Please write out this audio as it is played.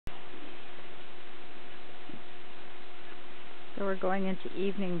So we're going into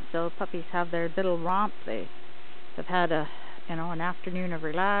evening, so puppies have their little romp. They have had an afternoon of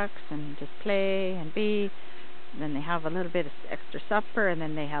relax and just play and be. And then they have a little bit of extra supper, and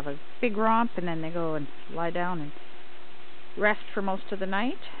then they have a big romp, and then they go and lie down and rest for most of the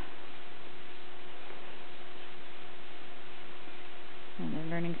night. And they're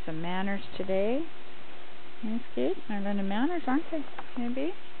learning some manners today. That's good. They're learning manners, aren't they?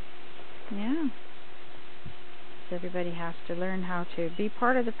 Maybe. Yeah. So everybody has to learn how to be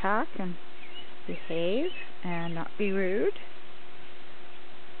part of the pack and behave and not be rude.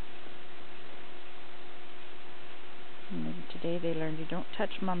 And then today they learned you don't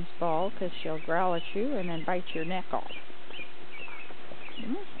touch Mom's ball because she'll growl at you and then bite your neck off.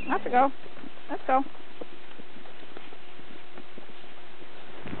 Off we go. Let's go.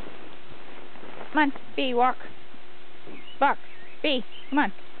 Come on, B, walk. Buck, B, come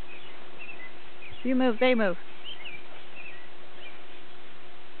on. You move, they move.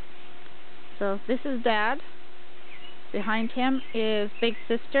 So this is Dad. Behind him is Big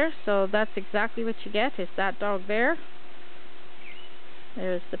Sister, so that's exactly what you get, is that dog there.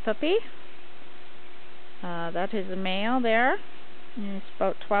 There's the puppy. That is a male there. He's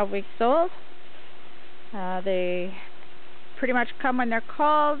about 12 weeks old. They pretty much come when they're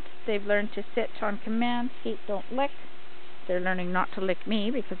called. They've learned to sit on command. Skate, don't lick. They're learning not to lick me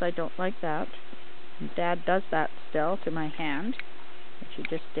because I don't like that. And Dad does that still to my hand, which he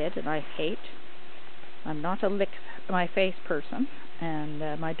just did, and I hate. I'm not a lick my face person,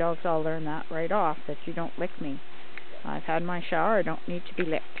 and my dogs all learn that right off, that you don't lick me. I've had my shower, I don't need to be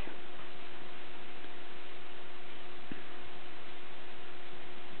licked.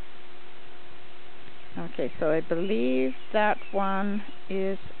 Okay, so I believe that one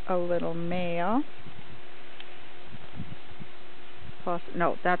is a little male.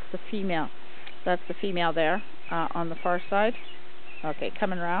 No, that's the female. That's the female there on the far side. Okay,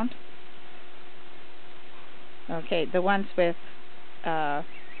 coming around. Okay, the ones with okay,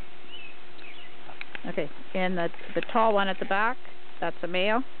 and the tall one at the back, that's a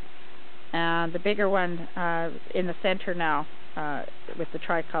male, and the bigger one in the center now with the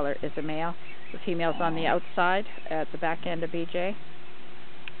tricolor is a male. The female's on the outside at the back end of BJ.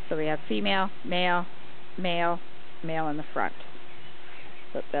 So we have female, male, male, male in the front.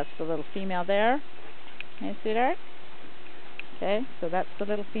 So that's the little female there. Can you see that? Okay, so that's the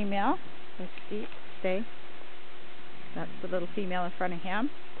little female. Let's see, stay. That's the little female in front of him.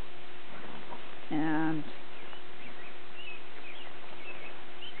 And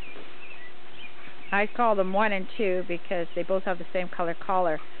I call them 1 and 2 because they both have the same color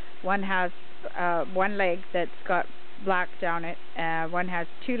collar. One has one leg that's got black down it, and one has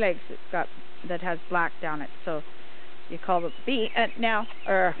 2 legs that has black down it. So you call them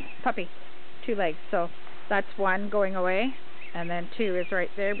puppy, 2 legs. So that's 1 going away, and then 2 is right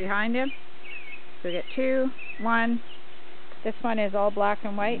there behind him. So we get 2, 1. This one is all black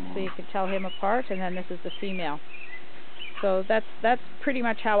and white, so you can tell him apart, and then this is the female. So that's pretty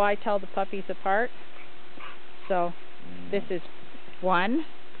much how I tell the puppies apart. So this is 1.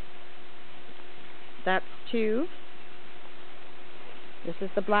 That's 2. This is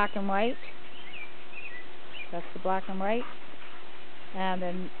the black and white. That's the black and white. And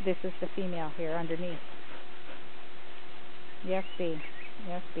then this is the female here underneath. Yes, B.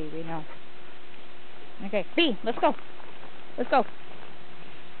 Yes, B, we know. Okay, B, let's go. Let's go.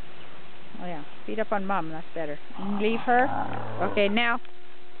 Oh yeah, feet up on Mom, that's better. Leave her. Okay, now.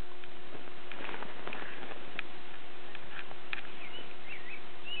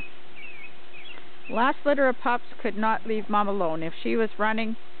 Last litter of pups could not leave Mom alone. If she was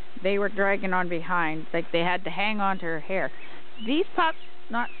running, they were dragging on behind, like they had to hang on to her hair. These pups,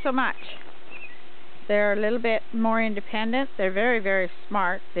 not so much. They're a little bit more independent. They're very, very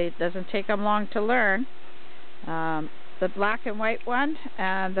smart. It doesn't take them long to learn. The black and white one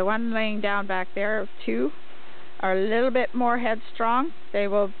and the one laying down back there, 2, are a little bit more headstrong. They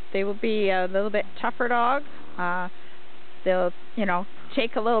will be a little bit tougher dog. They'll,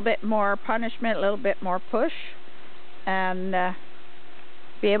 take a little bit more punishment, a little bit more push, and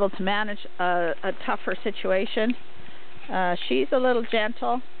be able to manage a tougher situation. She's a little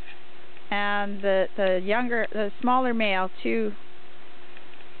gentle, and the smaller male, 2,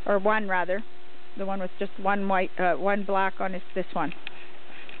 or 1 rather, the one with just one black on this one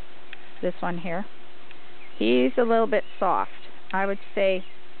here, he's a little bit soft. I would say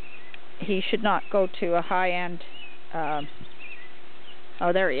he should not go to a high-end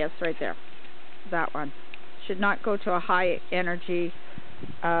oh, there he is, right there. That one should not go to a high energy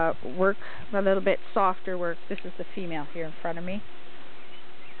work, a little bit softer work. This is the female here in front of me.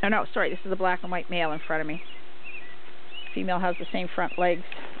 Oh no, sorry, this is the black and white male in front of me. female has the same front legs,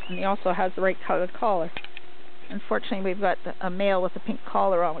 and he also has the right colored collar. Unfortunately, we've got a male with a pink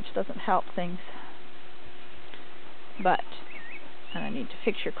collar on, which doesn't help things. But, and I need to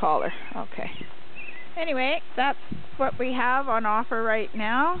fix your collar. Okay. Anyway, that's what we have on offer right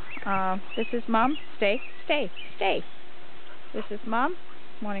now. This is Mom. Stay, stay, stay. This is Mom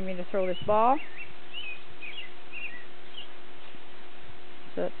wanting me to throw this ball.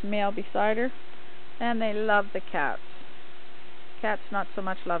 So it's male beside her. And they love the cats. Cats not so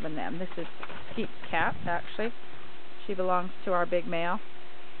much loving them. This is Skeet's cat, actually. She belongs to our big male.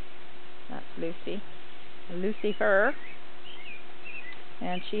 That's Lucy. Lucifer.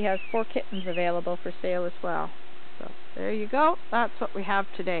 And she has 4 kittens available for sale as well. So there you go. That's what we have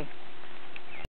today.